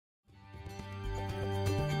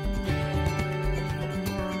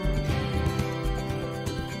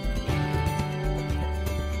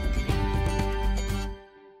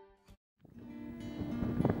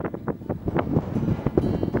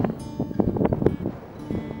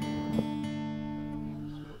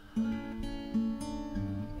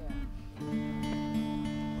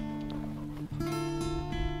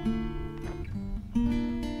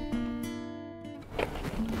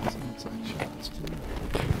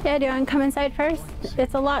Yeah, do you want to come inside first?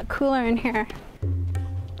 It's a lot cooler in here.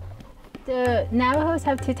 The Navajos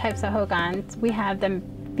have two types of hogans. We have the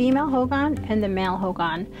female Hogan and the male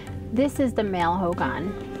Hogan. This is the male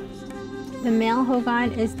Hogan. The male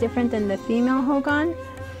Hogan is different than the female Hogan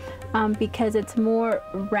because it's more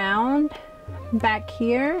round back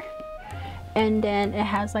here, and then it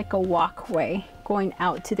has like a walkway going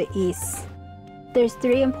out to the east. There's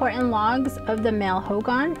three important logs of the male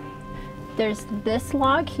Hogan. There's this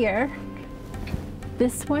log here,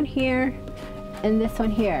 this one here, and this one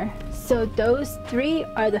here. So those three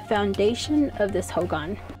are the foundation of this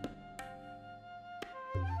Hogan.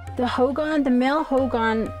 The Hogan, the male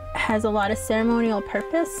Hogan, has a lot of ceremonial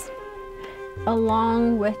purpose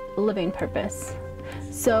along with living purpose.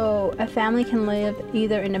 So a family can live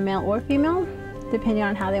either in a male or female, depending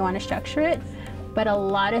on how they want to structure it, but a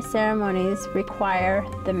lot of ceremonies require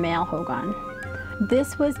the male Hogan.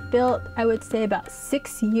 This was built, I would say, about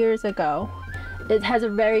 6 years ago. It has a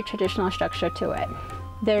very traditional structure to it.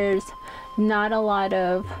 There's not a lot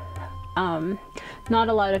of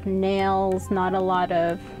nails, not a lot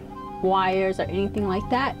of wires or anything like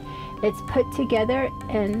that. It's put together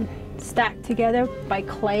and stacked together by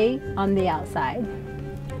clay on the outside.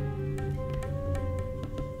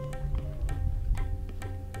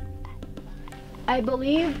 I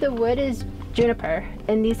believe the wood is juniper,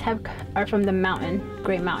 and these are from the mountain,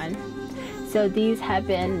 Great Mountain. So these have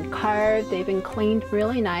been carved, they've been cleaned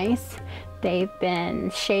really nice, they've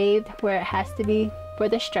been shaved where it has to be for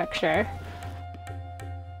the structure.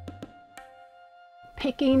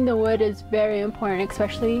 Picking the wood is very important,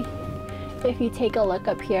 especially if you take a look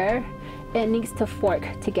up here. It needs to fork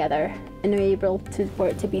together and be able for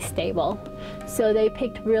it to be stable. So they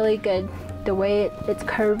picked really good the way it's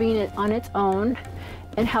curving it on its own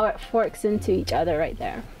and how it forks into each other right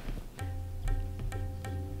there.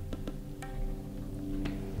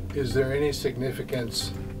 Is there any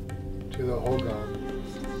significance to the Hogan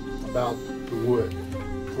about the wood?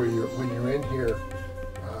 When you're in here,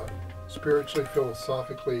 spiritually,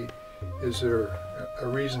 philosophically, is there a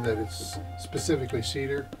reason that it's specifically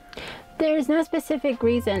cedar? There's no specific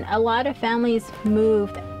reason. A lot of families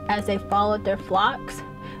moved as they followed their flocks.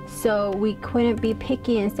 So we couldn't be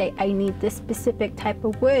picky and say, I need this specific type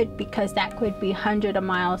of wood, because that could be hundreds of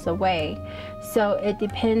miles away. So it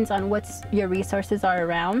depends on what your resources are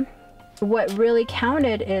around. What really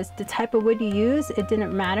counted is the type of wood you use. It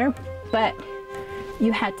didn't matter, but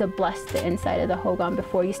you had to bless the inside of the Hogan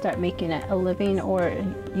before you start making it a living or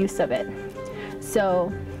use of it.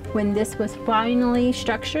 So when this was finally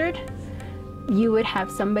structured, you would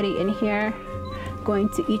have somebody in here going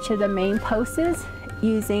to each of the main posts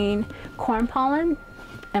using corn pollen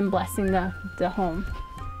and blessing the home.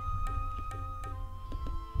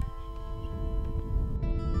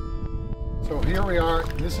 So here we are,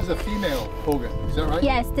 this is a female Hogan, is that right?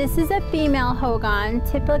 Yes, this is a female Hogan.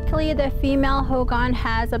 Typically the female Hogan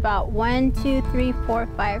has about 1, 2, 3, 4,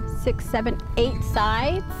 5, 6, 7, 8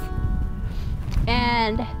 sides.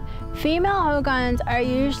 And female Hogans are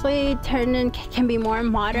usually turned in, can be more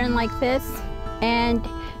modern like this, and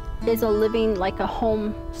is a living like a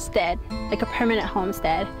homestead, like a permanent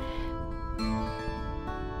homestead.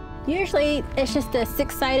 Usually it's just a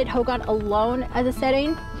 6-sided Hogan alone as a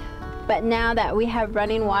setting, but now that we have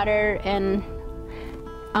running water and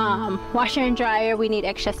washer and dryer, we need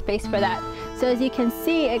extra space for that. So as you can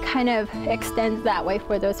see, it kind of extends that way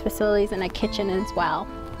for those facilities and a kitchen as well.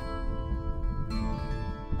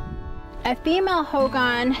 A female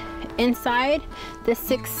Hogan inside the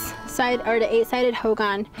 6-sided or the 8-sided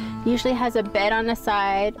Hogan usually has a bed on the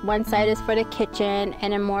side. One side is for the kitchen,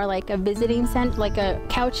 and then more like a visiting center, like a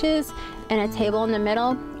couches and a table in the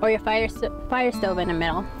middle, or your fire stove in the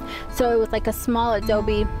middle. So it was like a small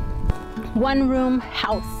adobe 1-room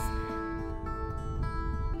house.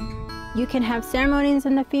 You can have ceremonies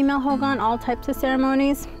in the female Hogan, all types of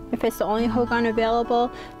ceremonies. If it's the only Hogan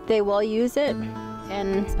available, they will use it.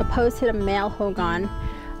 And opposed to the male Hogan,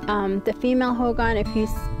 the female Hogan, if he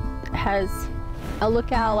has a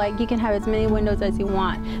lookout, like you can have as many windows as you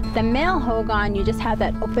want. The male Hogan, you just have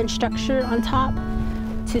that open structure on top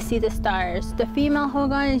to see the stars. The female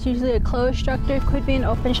Hogan is usually a closed structure, could be an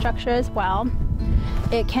open structure as well.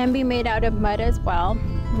 It can be made out of mud as well,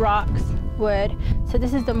 rocks, wood. So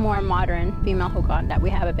this is the more modern female Hogan that we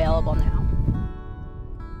have available now.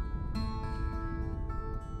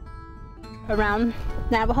 Around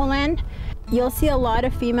Navajo land, you'll see a lot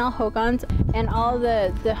of female Hogans, and all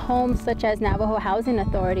the homes such as Navajo Housing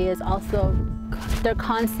Authority is also, their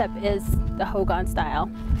concept is the Hogan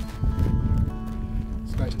style.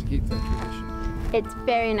 It's nice to keep that tradition. It's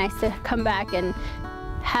very nice to come back and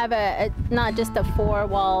have not just a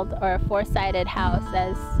four-walled or a four-sided house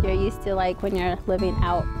as you're used to like when you're living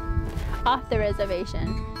out off the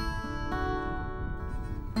reservation.